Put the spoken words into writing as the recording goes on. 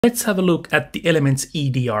Let's have a look at the Elements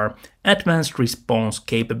EDR advanced response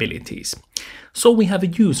capabilities. So we have a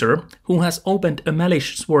user who has opened a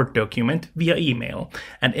malicious Word document via email,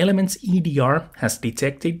 and Elements EDR has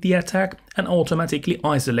detected the attack and automatically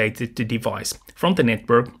isolated the device from the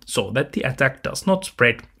network so that the attack does not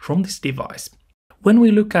spread from this device. When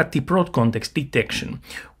we look at the broad context detection,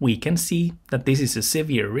 we can see that this is a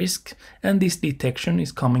severe risk, and this detection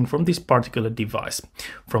is coming from this particular device.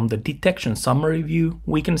 From the detection summary view,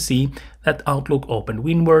 we can see that Outlook opened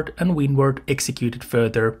WinWord and WinWord executed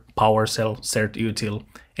further PowerShell, certutil,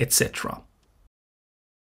 etc.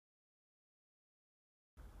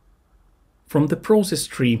 From the process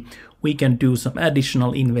tree, we can do some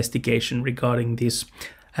additional investigation regarding this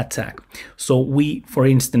attack. So we, for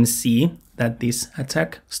instance, see that this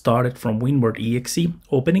attack started from WinWord.exe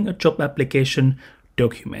opening a job application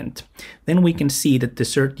document. Then we can see that the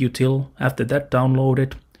certutil after that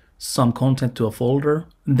downloaded some content to a folder.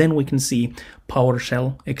 Then we can see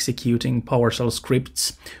PowerShell executing PowerShell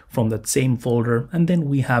scripts from that same folder, and then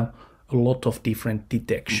we have a lot of different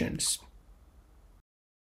detections.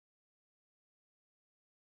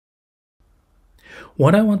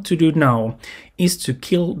 What I want to do now is to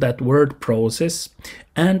kill that word process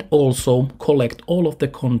and also collect all of the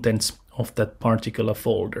contents of that particular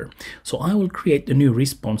folder. So I will create a new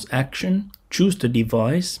response action, choose the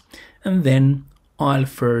device, and then I'll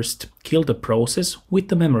first kill the process with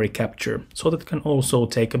the memory capture so that it can also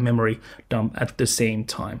take a memory dump at the same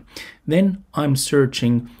time. Then I'm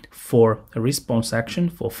searching for a response action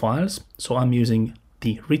for files. So I'm using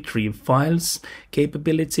the retrieve files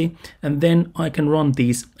capability, and then I can run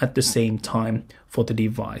these at the same time for the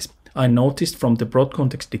device. I noticed from the broad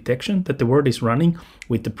context detection that the word is running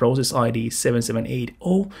with the process ID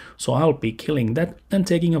 7780, so I'll be killing that and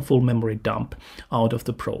taking a full memory dump out of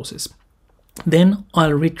the process. Then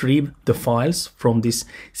I'll retrieve the files from this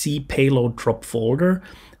C payload drop folder,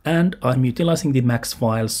 and I'm utilizing the max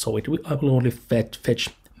files, so I will only fetch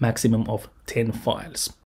maximum of 10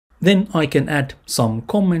 files. Then I can add some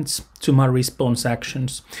comments to my response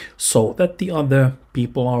actions so that the other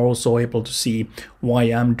people are also able to see why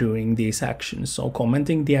I'm doing these actions. So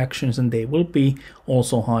commenting the actions, and they will be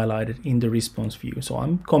also highlighted in the response view. So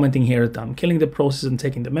I'm commenting here that I'm killing the process and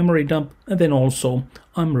taking the memory dump, and then also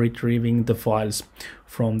I'm retrieving the files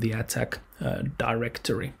from the attack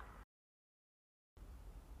directory.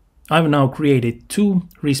 I've now created two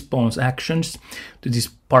response actions to this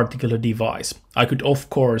particular device. I could, of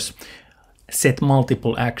course, set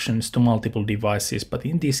multiple actions to multiple devices, but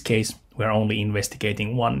in this case, we're only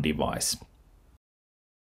investigating one device.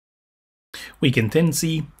 We can then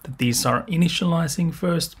see that these are initializing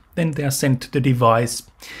first, then they are sent to the device,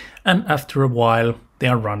 and after a while, they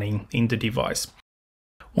are running in the device.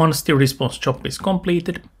 Once the response job is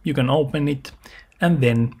completed, you can open it, and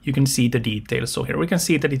then you can see the details. So here we can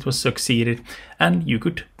see that it was succeeded, and you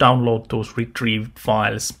could download those retrieved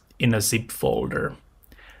files in a zip folder.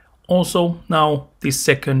 Also, now this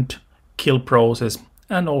second kill process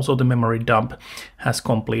and also the memory dump has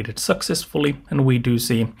completed successfully, and we do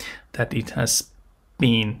see that it has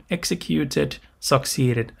been executed,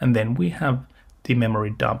 succeeded, and then we have the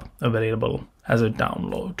memory dump available as a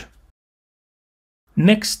download.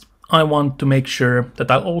 Next, I want to make sure that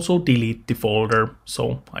I'll also delete the folder,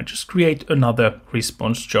 so I just create another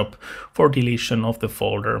response job for deletion of the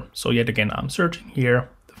folder. So yet again, I'm searching here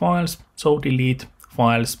the files, so delete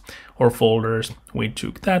files or folders. We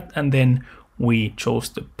took that, and then we chose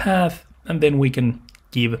the path, and then we can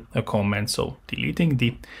give a comment, so deleting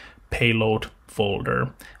the payload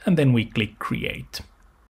folder, and then we click create.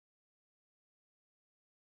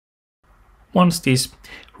 Once this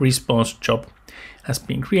response job has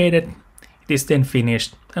been created, it is then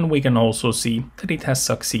finished, and we can also see that it has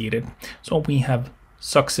succeeded. So we have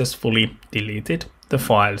successfully deleted the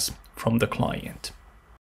files from the client.